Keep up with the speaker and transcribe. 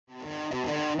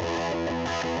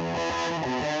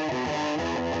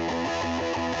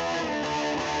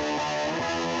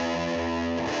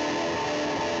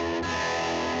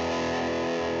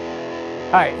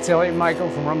Hi, it's Eliot Michael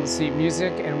from Rumble Seat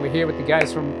Music, and we're here with the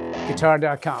guys from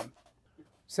Guitar.com.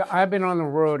 So I've been on the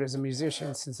road as a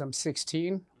musician since I'm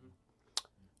 16.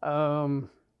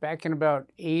 Back in about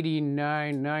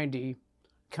 89, 90,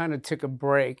 kind of took a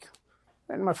break.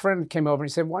 And my friend came over and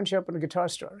he said, "Why don't you open a guitar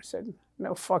store?" I said,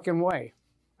 "No fucking way.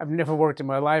 I've never worked in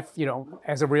my life,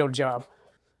 as a real job."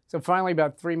 So finally,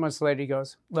 about 3 months later, he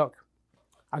goes, "Look,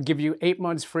 I'll give you 8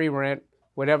 months free rent,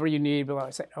 whatever you need." But I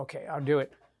said, "Okay, I'll do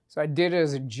it." So I did it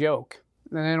as a joke.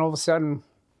 And then all of a sudden,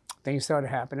 things started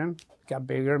happening. It got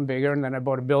bigger and bigger. And then I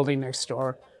bought a building next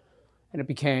door. And it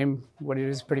became what it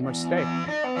is pretty much today.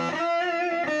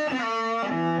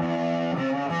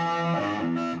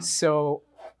 So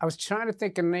I was trying to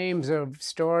think of names of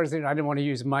stores. And I didn't want to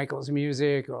use Michael's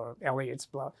Music or Eliot's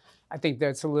blah. I think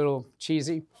that's a little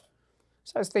cheesy.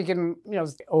 So I was thinking,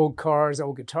 old cars,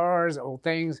 old guitars, old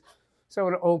things. So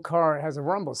an old car has a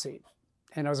rumble seat.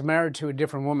 And I was married to a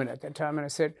different woman at that time. And I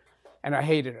said, and I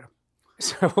hated her.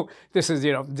 So this is,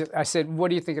 I said, "What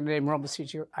do you think of the name Rumble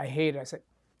Seat?" She goes, "I hate it." I said,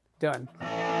 "Done."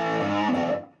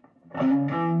 I've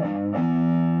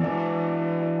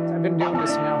been doing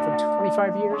this now for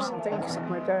 25 years, I think,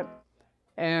 something like that.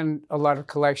 And a lot of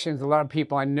collections, a lot of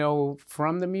people I know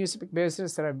from the music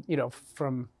business that I've,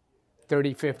 from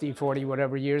 30, 50, 40,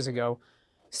 whatever years ago,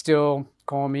 still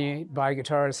call me, buy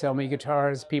guitars, sell me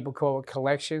guitars. People call it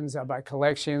collections. I buy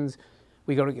collections.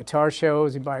 We go to guitar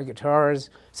shows, we buy guitars.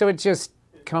 So it just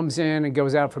comes in and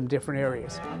goes out from different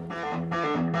areas.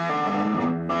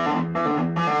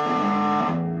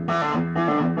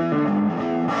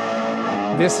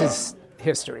 This is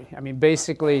history.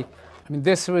 Basically,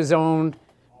 this was owned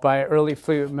by early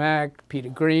Fleetwood Mac, Peter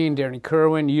Green, Darren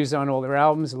Kerwin, used on all their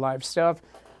albums, live stuff.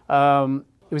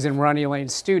 It was in Ronnie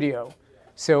Lane's studio.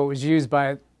 So it was used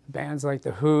by bands like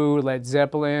The Who, Led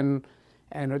Zeppelin,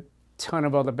 and a ton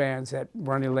of other bands that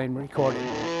Ronnie Lane recorded.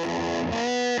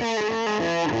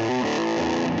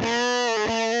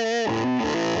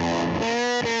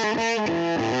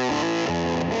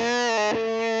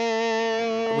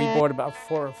 We bought about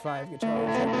 4 or 5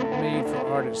 guitars that were made for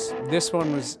artists. This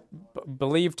one was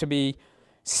believed to be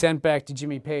sent back to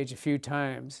Jimmy Page a few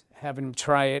times, having him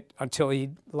try it until he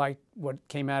liked what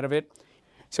came out of it.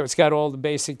 So it's got all the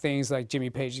basic things like Jimmy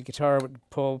Page's guitar with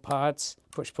push-pull pots.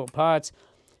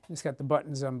 And it's got the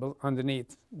buttons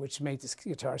underneath, which make this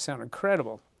guitar sound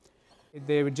incredible.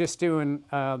 They were just doing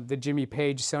the Jimmy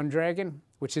Page Sun Dragon,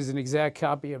 which is an exact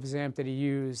copy of his amp that he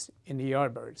used in the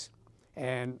Yardbirds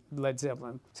and Led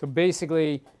Zeppelin. So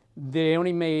basically, they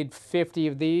only made 50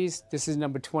 of these. This is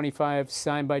number 25,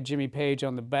 signed by Jimmy Page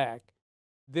on the back.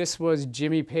 This was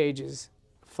Jimmy Page's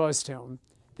fuzz tone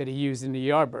that he used in the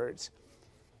Yardbirds.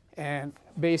 And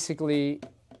basically,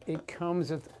 it comes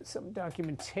with some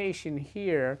documentation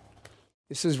here.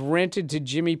 This was rented to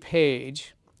Jimmy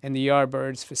Page and the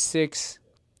Yardbirds for six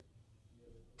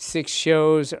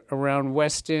shows around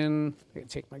Weston. I gotta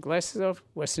take my glasses off.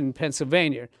 Weston,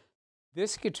 Pennsylvania.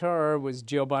 This guitar was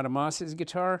Joe Bonamassa'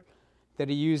 guitar that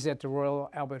he used at the Royal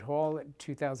Albert Hall in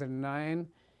 2009.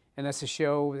 And that's a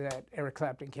show that Eric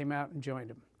Clapton came out and joined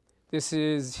him. This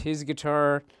is his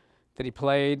guitar that he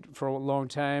played for a long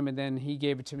time, and then he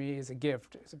gave it to me as a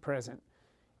gift, as a present.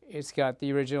 It's got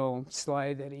the original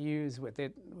slide that he used with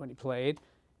it when he played.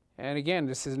 And again,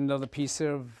 this is another piece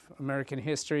of American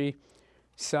history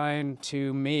signed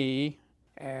to me.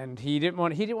 And he didn't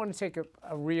want to take a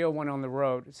real one on the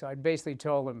road. So I basically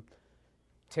told him,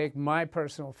 take my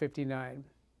personal 59.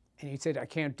 And he said, "I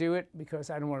can't do it because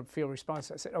I don't want to feel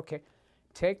responsible." I said, "Okay,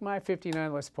 take my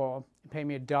 59 Les Paul and pay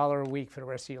me $1 a week for the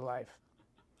rest of your life."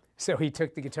 So he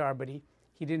took the guitar, but he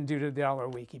didn't do the $1 a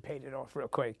week. He paid it off real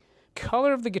quick.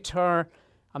 Color of the guitar,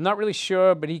 I'm not really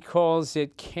sure, but he calls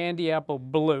it candy apple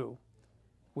blue,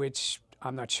 which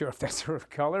I'm not sure if that's a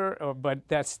color, but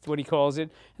that's what he calls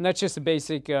it. And that's just a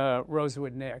basic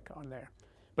rosewood neck on there.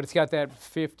 But it's got that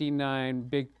 59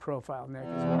 big profile neck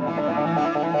as well.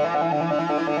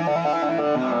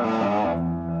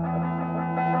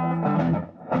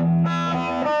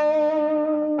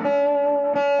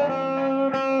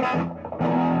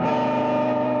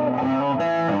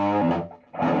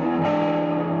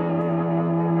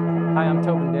 Hi, I'm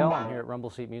Tobin Dale. I'm here at Rumble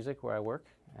Seat Music where I work,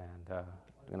 and I'm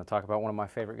going to talk about one of my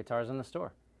favorite guitars in the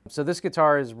store. So this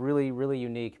guitar is really, really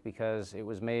unique because it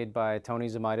was made by Tony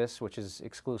Zamitis, which is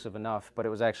exclusive enough, but it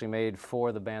was actually made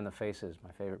for the band The Faces,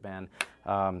 my favorite band.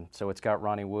 So it's got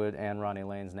Ronnie Wood and Ronnie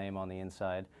Lane's name on the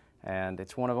inside, and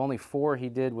it's one of only 4 he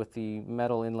did with the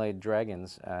metal inlaid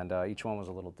dragons, and each one was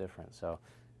a little different, so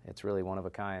it's really one of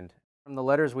a kind. From the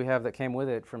letters we have that came with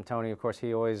it from Tony, of course,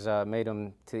 he always made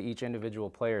them to each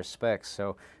individual player's specs.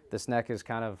 So This neck is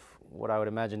kind of what I would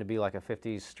imagine to be like a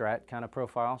 50s Strat kind of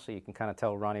profile, so you can kind of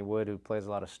tell Ronnie Wood, who plays a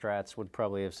lot of Strats, would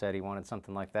probably have said he wanted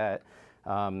something like that.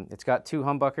 It's got 2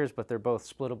 humbuckers, but they're both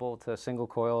splittable to single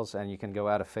coils, and you can go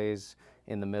out of phase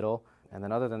in the middle. And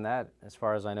then other than that, as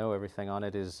far as I know, everything on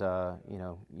it is you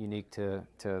know, unique to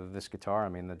this guitar. I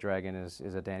mean, the Dragon is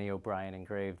a Danny O'Brien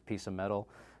engraved piece of metal.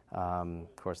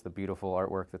 Of course, the beautiful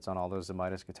artwork that's on all those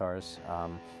Midas guitars.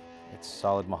 It's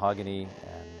solid mahogany,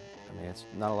 and I mean, it's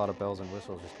not a lot of bells and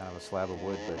whistles, just kind of a slab of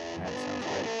wood, but man, it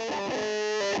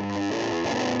sounds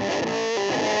great.